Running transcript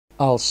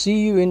I'll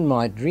see you in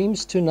my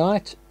dreams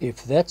tonight,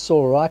 if that's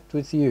all right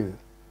with you.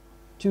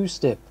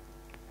 Two-step.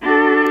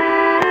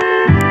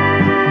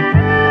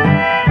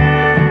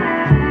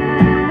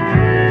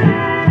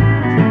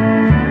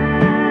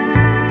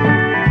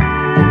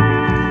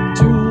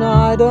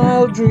 Tonight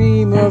I'll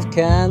dream of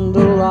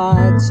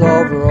candlelights,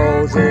 of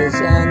roses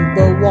and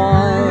the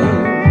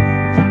wine,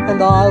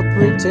 and I'll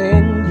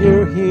pretend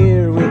you're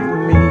here with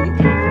me.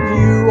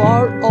 You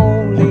are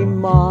only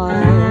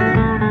mine.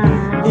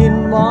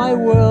 In my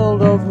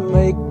world of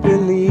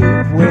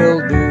make-believe,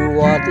 we'll do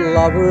what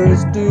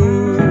lovers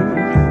do.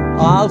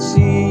 I'll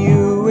see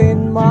you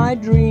in my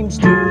dreams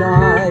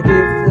tonight,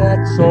 if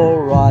that's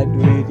all right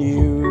with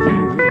you.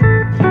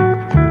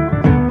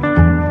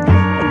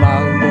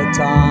 Another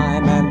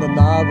time and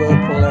another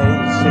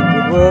place, it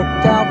would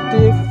work out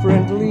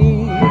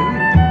differently.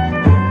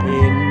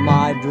 In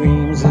my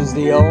dreams is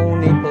the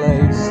only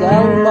place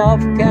our love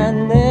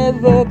can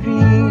never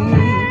be.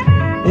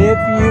 If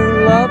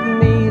you love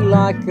me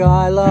like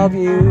I love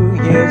you,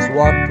 here's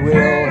what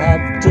we'll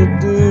have to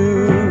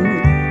do.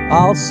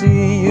 I'll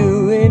see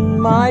you in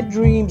my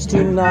dreams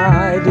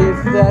tonight,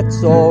 if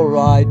that's all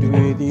right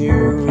with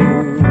you.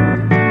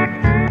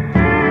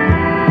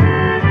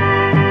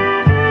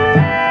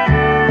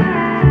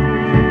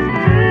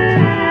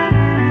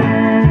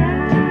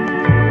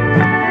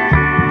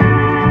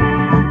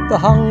 The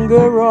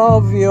hunger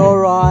of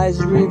your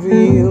eyes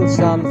reveals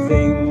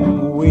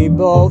something we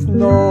both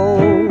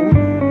know.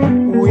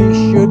 We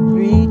should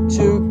be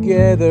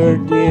together,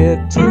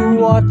 dear, to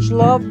watch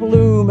love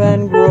bloom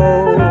and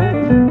grow.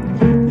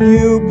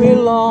 You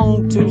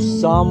belong to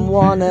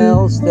someone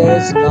else,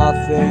 there's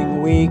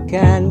nothing we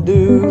can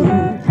do.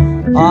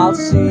 I'll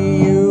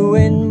see you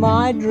in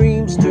my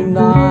dreams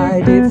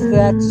tonight, if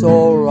that's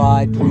all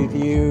right with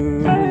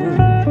you.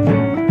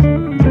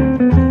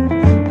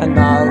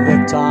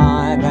 Another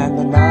time and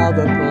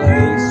another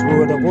place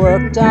would have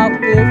worked out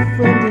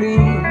differently.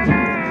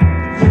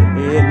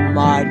 In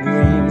my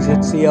dreams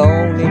it's the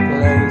only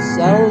place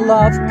our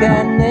love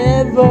can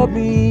never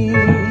be.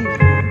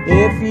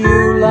 If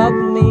you love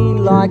me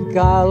like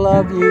I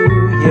love you,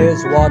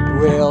 here's what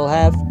we'll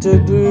have to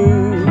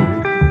do.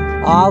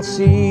 I'll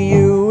see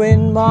you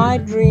in my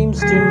dreams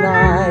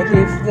tonight,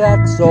 if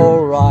that's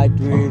all right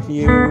with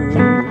you.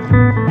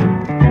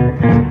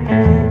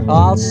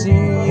 I'll see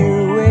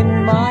you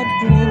in my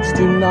dreams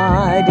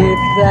tonight, if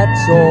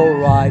that's all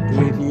right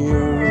with you.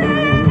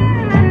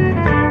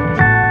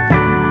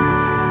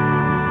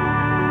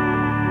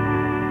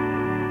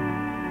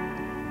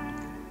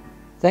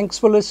 Thanks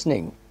for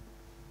listening.